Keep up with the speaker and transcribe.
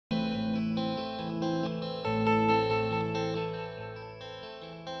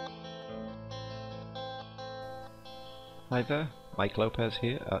Hi there, Mike Lopez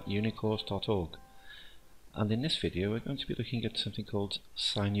here at UniCourse.org, and in this video we're going to be looking at something called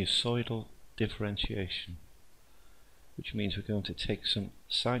sinusoidal differentiation, which means we're going to take some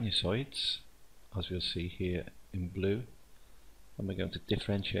sinusoids, as we'll see here in blue, and we're going to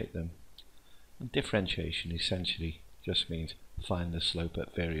differentiate them. And differentiation essentially just means find the slope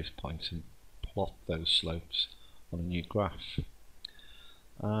at various points and plot those slopes on a new graph.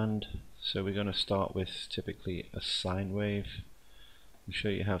 And so we're going to start with typically a sine wave and show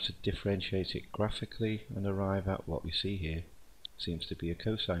you how to differentiate it graphically and arrive at what we see here. Seems to be a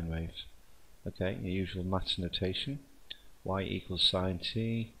cosine wave. Okay, your usual maths notation, y equals sine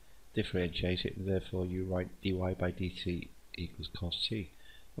t, differentiate it, and therefore you write dy by dt equals cos t.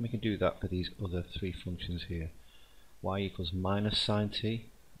 And we can do that for these other three functions here. Y equals minus sine t,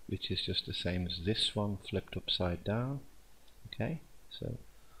 which is just the same as this one flipped upside down. Okay, so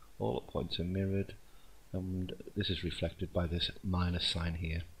all the points are mirrored, and this is reflected by this minus sign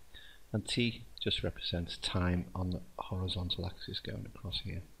here. And t just represents time on the horizontal axis going across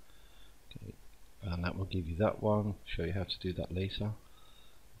here. Okay, and that will give you that one. Show you how to do that later.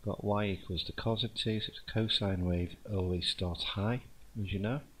 We've got y equals the cos of t, so it's a cosine wave always starts high, as you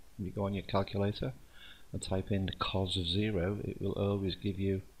know. When you go on your calculator and type in the cos of 0, it will always give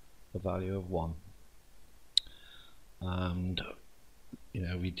you a value of 1. And you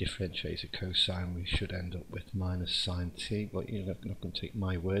know, we differentiate a cosine, we should end up with minus sine t, but you're not going to take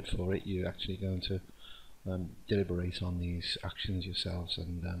my word for it. You're actually going to deliberate on these actions yourselves,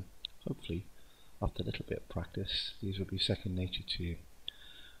 and hopefully after a little bit of practice these will be second nature to you.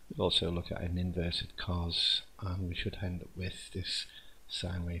 We'll also look at an inverted cos, and we should end up with this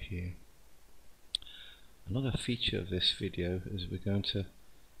sine wave here. Another feature of this video is we're going to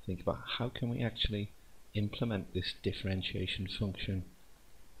think about how can we actually implement this differentiation function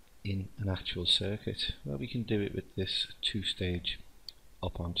in an actual circuit. Well, we can do it with this two-stage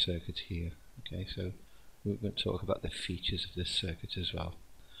op-amp circuit here. Okay, so we're going to talk about the features of this circuit as well.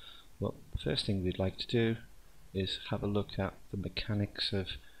 Well, the first thing we'd like to do is have a look at the mechanics of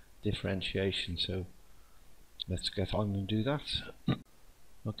differentiation, so let's get on and do that.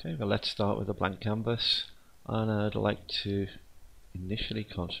 Okay, well, let's start with a blank canvas, and I'd like to initially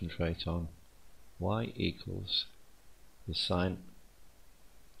concentrate on y equals the sine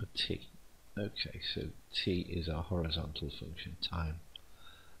of t. Okay, so t is our horizontal function, time.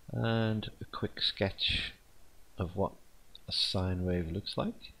 And a quick sketch of what a sine wave looks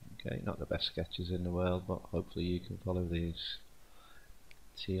like. Okay, not the best sketches in the world, but hopefully you can follow these.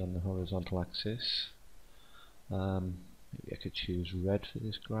 T on the horizontal axis. Maybe I could choose red for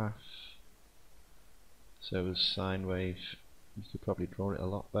this graph. So a sine wave, you could probably draw it a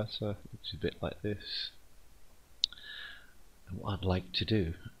lot better. It looks a bit like this. And what I'd like to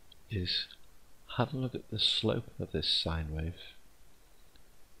do is have a look at the slope of this sine wave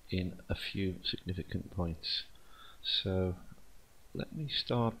in a few significant points. So let me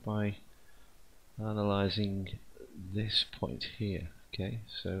start by analysing this point here. Okay,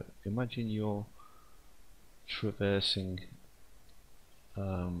 so imagine you're traversing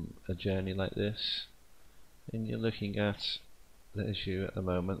a journey like this, and you're looking at, there's you at the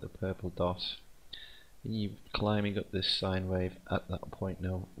moment, the purple dot, and you're climbing up this sine wave at that point.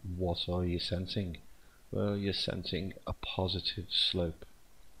 Now, what are you sensing? Well, you're sensing a positive slope.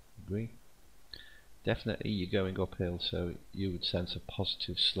 Agree? Definitely you're going uphill, so you would sense a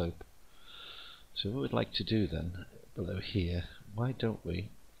positive slope. So what we'd like to do then, below here, why don't we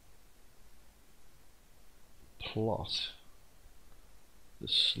plot the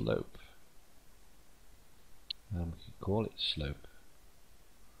slope? We can call it slope.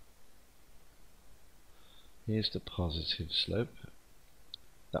 Here's the positive slope.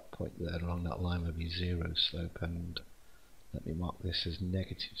 That point there along that line will be 0 slope, and let me mark this as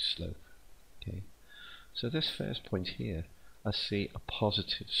negative slope. Okay, so this first point here, I see a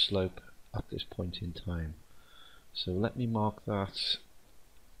positive slope at this point in time. So let me mark that.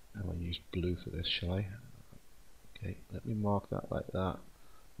 I'll use blue for this, shall I? Okay, let me mark that like that.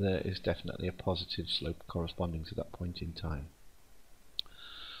 There is definitely a positive slope corresponding to that point in time.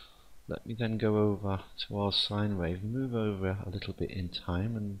 Let me then go over to our sine wave, move over a little bit in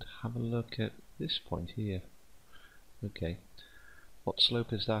time, and have a look at this point here. Okay, what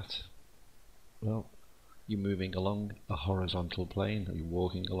slope is that? Well, you're moving along a horizontal plane, or you're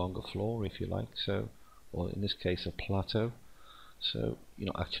walking along a floor, if you like, so, or in this case a plateau. So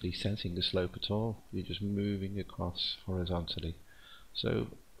you're not actually sensing the slope at all, you're just moving across horizontally. So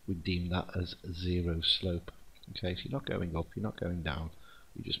we deem that as 0 slope. Okay, so you're not going up, you're not going down,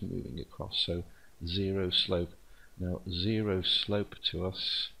 you're just moving across. So 0 slope. Now 0 slope to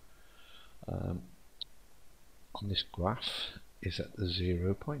us on this graph is at the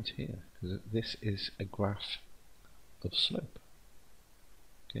 0 point here, because this is a graph of slope.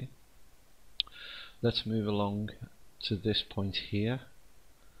 Okay, let's move along to this point here,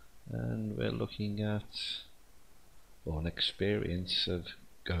 and we're looking at an experience of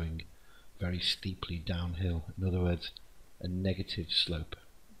going very steeply downhill. In other words, a negative slope.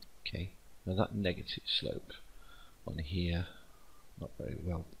 Okay, now that negative slope on here, not very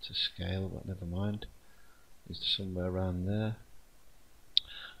well to scale, but never mind, is somewhere around there.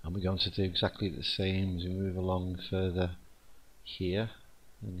 And we're going to do exactly the same as we move along further here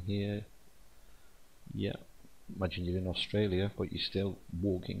and here. Yeah, imagine you're in Australia, but you're still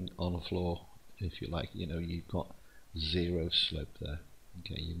walking on a floor, if you like. You know, you've got zero slope there.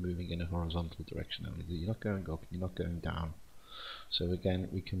 Okay, you're moving in a horizontal direction only. You're not going up, you're not going down. So again,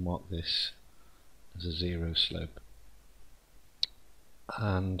 we can mark this as a 0 slope.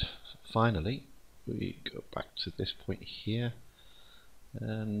 And finally, we go back to this point here,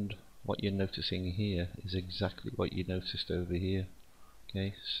 and what you're noticing here is exactly what you noticed over here.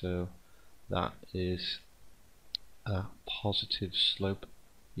 Okay, so that is a positive slope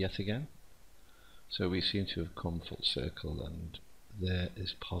yet again. So we seem to have come full circle, and there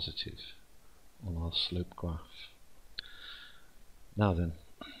is positive on our slope graph. Now then,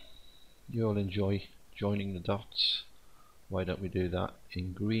 you all enjoy joining the dots. Why don't we do that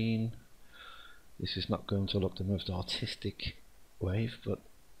in green? This is not going to look the most artistic wave, but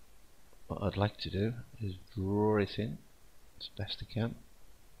what I'd like to do is draw it in as best I can,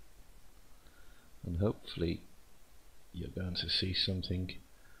 and hopefully you're going to see something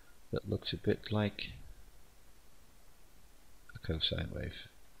that looks a bit like a cosine wave,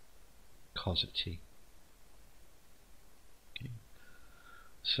 cos of t. Okay.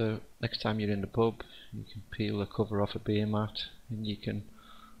 So next time you're in the pub, you can peel the cover off a beer mat and you can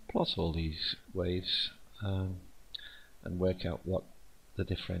plot all these waves and work out what the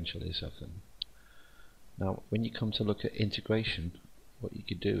differential is of them. Now when you come to look at integration, what you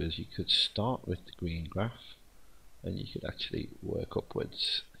could do is you could start with the green graph and you could actually work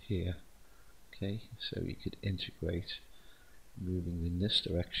upwards here. Okay, so you could integrate moving in this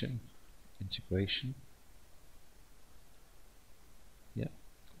direction, integration, yeah,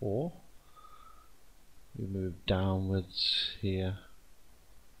 or we move downwards here,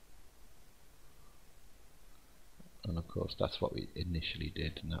 and of course that's what we initially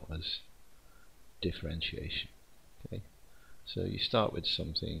did, and that was differentiation. Okay, so you start with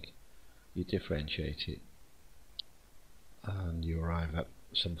something, you differentiate it, and you arrive at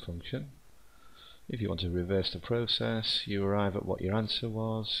some function. If you want to reverse the process, you arrive at what your answer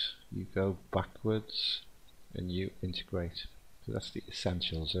was, you go backwards and you integrate. So that's the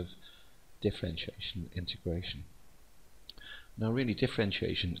essentials of differentiation, integration. Now really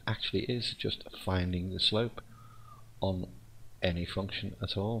differentiation actually is just finding the slope on any function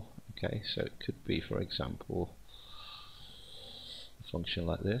at all. Okay, so it could be, for example, a function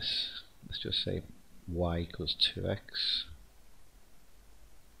like this. Let's just say y equals 2x.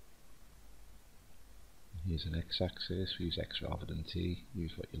 Here's an x-axis, we use x rather than t,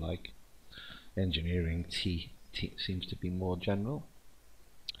 use what you like. Engineering, t seems to be more general.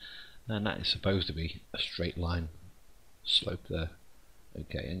 And that is supposed to be a straight line slope there.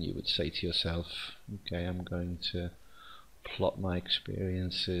 Okay, and you would say to yourself, okay, I'm going to plot my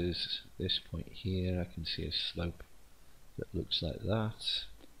experiences. This point here, I can see a slope that looks like that.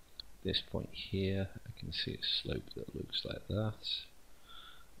 This point here, I can see a slope that looks like that.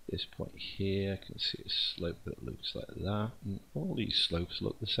 This point here, I can see a slope that looks like that, and all these slopes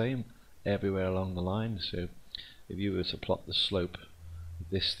look the same everywhere along the line. So if you were to plot the slope of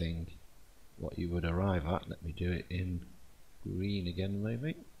this thing, what you would arrive at, let me do it in green again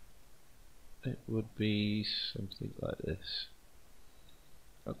maybe, it would be something like this.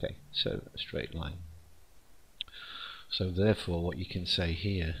 Okay, so a straight line. So therefore what you can say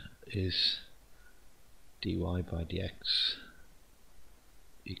here is dy by dx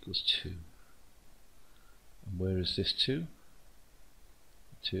equals 2. And where is this 2?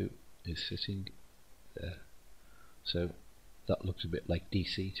 2 is sitting there. So that looks a bit like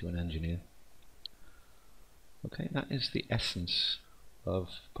DC to an engineer. Okay, that is the essence of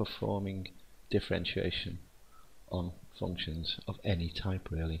performing differentiation on functions of any type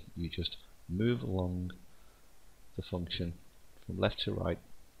really. You just move along the function from left to right,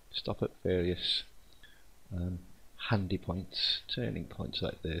 stop at various handy points, turning points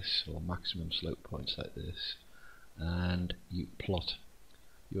like this, or maximum slope points like this, and you plot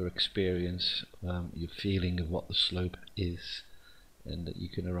your experience, your feeling of what the slope is, and that you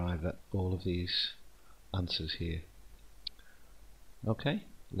can arrive at all of these answers here. Okay,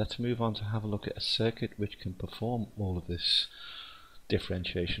 let's move on to have a look at a circuit which can perform all of this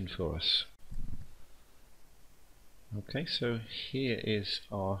differentiation for us. Okay, so here is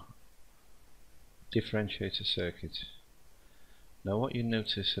our differentiator circuit. Now what you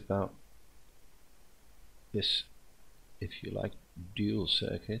notice about this, if you like, dual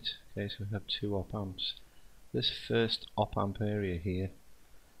circuit, okay, so we have two op amps. This first op amp area here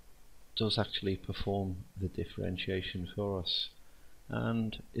does actually perform the differentiation for us,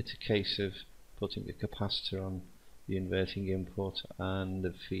 and it's a case of putting a capacitor on the inverting input, and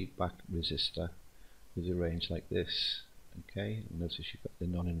the feedback resistor is arranged like this. Okay, notice you've got the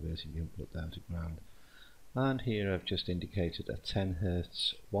non-inverting input down to ground, and here I've just indicated a 10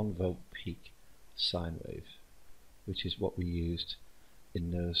 Hz 1 volt peak sine wave, which is what we used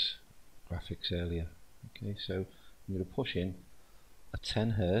in those graphics earlier. Okay, so I'm going to push in a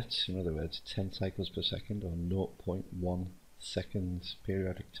 10 Hz, in other words 10 cycles per second, or 0.1 seconds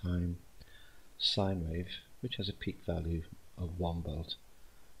periodic time sine wave, which has a peak value of 1 volt,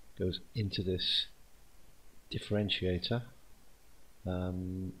 goes into this differentiator,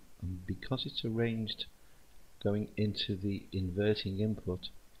 and because it's arranged going into the inverting input,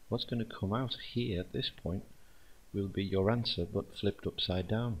 what's going to come out here at this point will be your answer, but flipped upside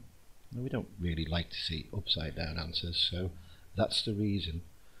down. Now, we don't really like to see upside down answers, so that's the reason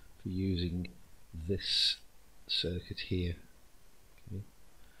for using this circuit here. Okay.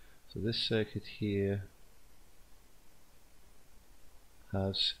 So this circuit here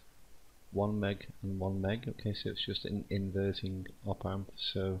has 1 meg and 1 meg. Okay, so it's just an inverting op amp.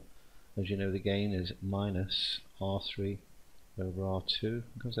 So as you know, the gain is minus R3 over R2,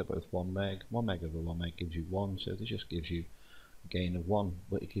 because they're both 1 meg. 1 meg over 1 meg gives you 1, so this just gives you a gain of 1,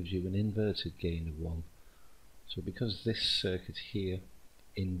 but it gives you an inverted gain of 1. So because this circuit here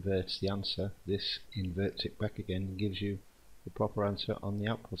inverts the answer, this inverts it back again and gives you the proper answer on the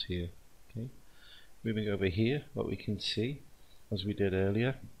output here. Okay. Moving over here, what we can see, as we did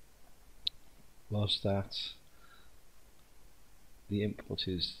earlier, was that the input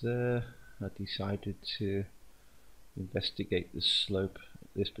is there. I decided to investigate the slope at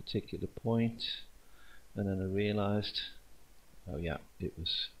this particular point, and then I realized, oh yeah, it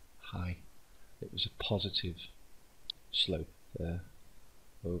was high. It was a positive slope there.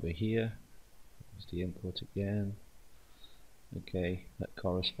 Over here was the input again. Okay, that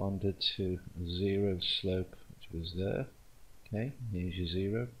corresponded to a 0 slope, which was there. Okay, here's your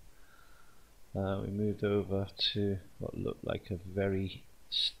 0. We moved over to what looked like a very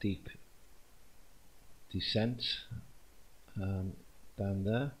steep descent down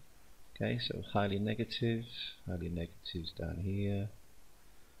there. Okay, so highly negatives down here.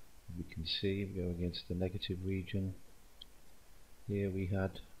 We can see we're going into the negative region. Here we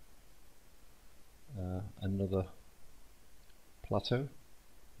had another plateau,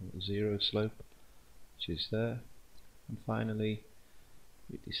 0 slope, which is there, and finally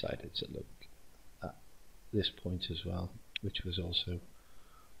we decided to look at this point as well, which was also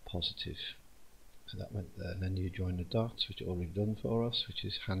positive. So that went there, and then you join the dots, which are already done for us, which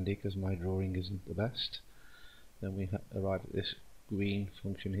is handy because my drawing isn't the best. Then we arrive at this green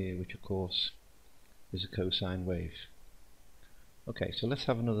function here, which of course is a cosine wave. Okay, so let's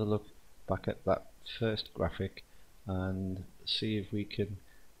have another look back at that first graphic and see if we can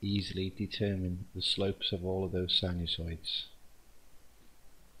easily determine the slopes of all of those sinusoids.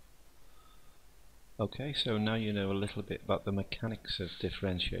 Okay, so now you know a little bit about the mechanics of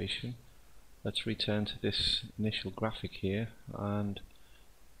differentiation. Let's return to this initial graphic here and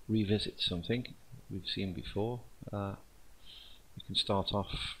revisit something we've seen before. We can start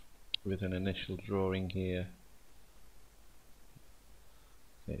off with an initial drawing here.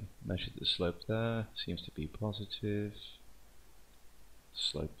 Okay, measure the slope there, seems to be positive.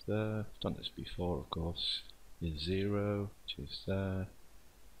 Slope there, I've done this before of course, is 0, which is there.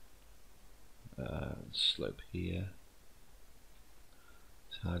 Slope here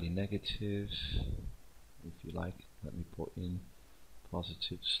is highly negative. If you like, let me put in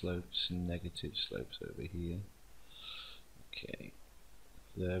positive slopes and negative slopes over here. Okay,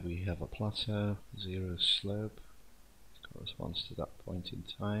 there we have a plateau, 0 slope, corresponds to that point in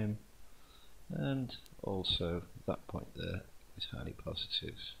time, and also that point there is highly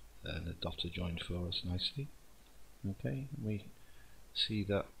positive, and the dots are joined for us nicely. Okay, we see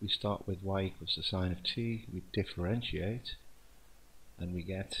that we start with y equals the sine of t, we differentiate, and we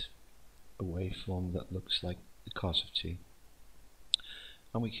get a waveform that looks like the cos of t.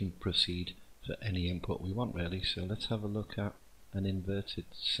 And we can proceed for any input we want really, so let's have a look at an inverted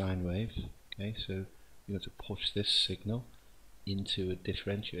sine wave. Okay, so we're going to push this signal into a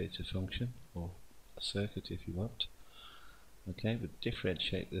differentiator function, or a circuit if you want. Okay, we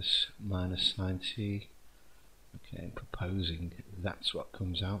differentiate this minus sine t. Okay, and proposing that's what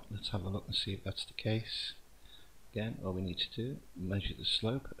comes out. Let's have a look and see if that's the case. Again, all we need to do, measure the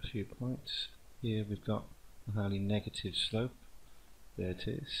slope at a few points. Here we've got a highly negative slope. There it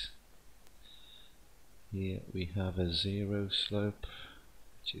is. Here we have a zero slope,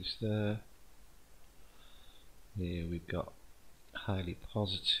 which is there. Here we've got highly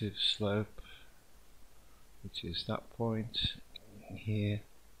positive slope, which is that point. Here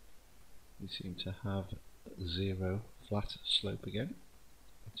we seem to have zero flat slope again,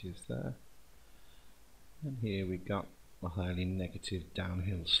 which is there. And here we've got a highly negative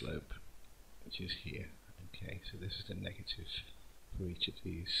downhill slope, which is here. Okay, so this is the negative for each of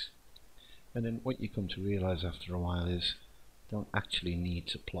these. And then what you come to realize after a while is you don't actually need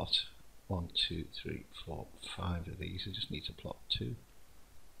to plot 1, 2, 3, 4, 5 of these. You just need to plot 2,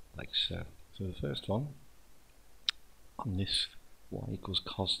 like so. So the first one on this y equals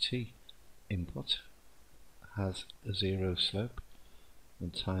cos t input has a zero slope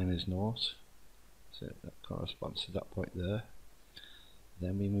and time is 0. So that corresponds to that point there.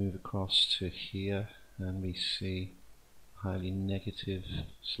 Then we move across to here and we see highly negative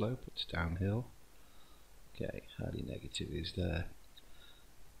slope, it's downhill. Okay, highly negative is there.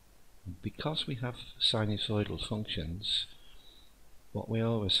 Because we have sinusoidal functions, what we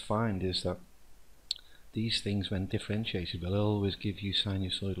always find is that these things, when differentiated, will always give you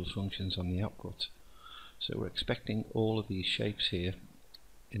sinusoidal functions on the output. So we're expecting all of these shapes here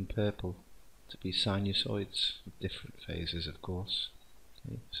in purple to be sinusoids of different phases, of course.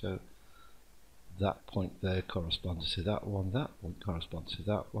 Okay, so that point there corresponds to that one corresponds to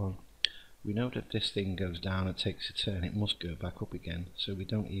that one. We know that if this thing goes down and takes a turn, it must go back up again, so we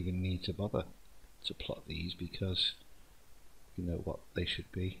don't even need to bother to plot these because we know what they should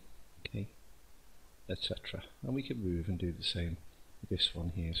be, okay, etc. And we can move and do the same with this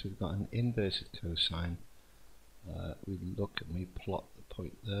one here. So we've got an inverted cosine. We look and we plot the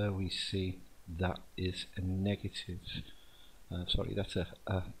point there, we see that is a negative, that's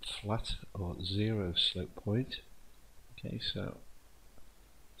a flat or zero slope point. Okay, so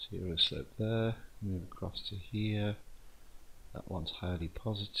zero slope there, move across to here, that one's highly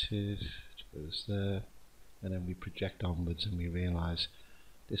positive, it goes there, and then we project onwards and we realize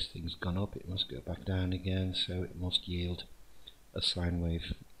this thing's gone up, it must go back down again, so it must yield a sine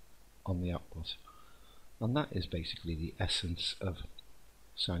wave on the output. And that is basically the essence of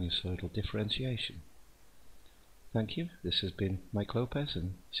sinusoidal differentiation. Thank you, this has been Mike Lopez,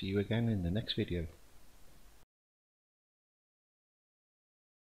 and see you again in the next video.